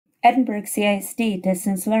Edinburgh CISD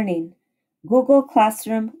Distance Learning, Google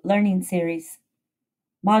Classroom Learning Series.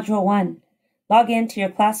 Module 1. Log in to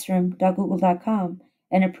your classroom.google.com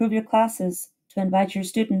and approve your classes to invite your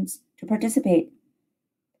students to participate.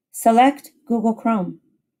 Select Google Chrome.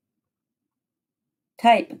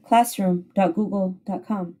 Type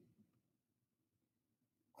classroom.google.com.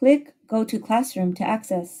 Click Go to Classroom to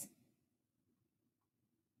access.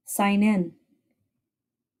 Sign in.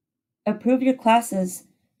 Approve your classes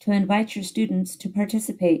to invite your students to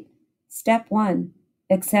participate. Step 1.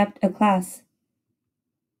 Accept a class.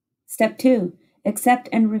 Step 2. Accept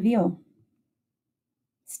and reveal.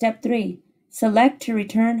 Step 3. Select to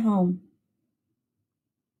return home.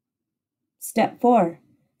 Step 4.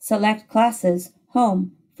 Select Classes,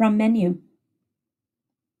 Home from menu.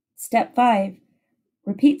 Step 5.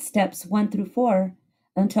 Repeat steps 1 through 4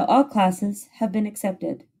 until all classes have been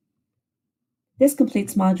accepted. This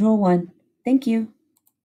completes Module 1. Thank you.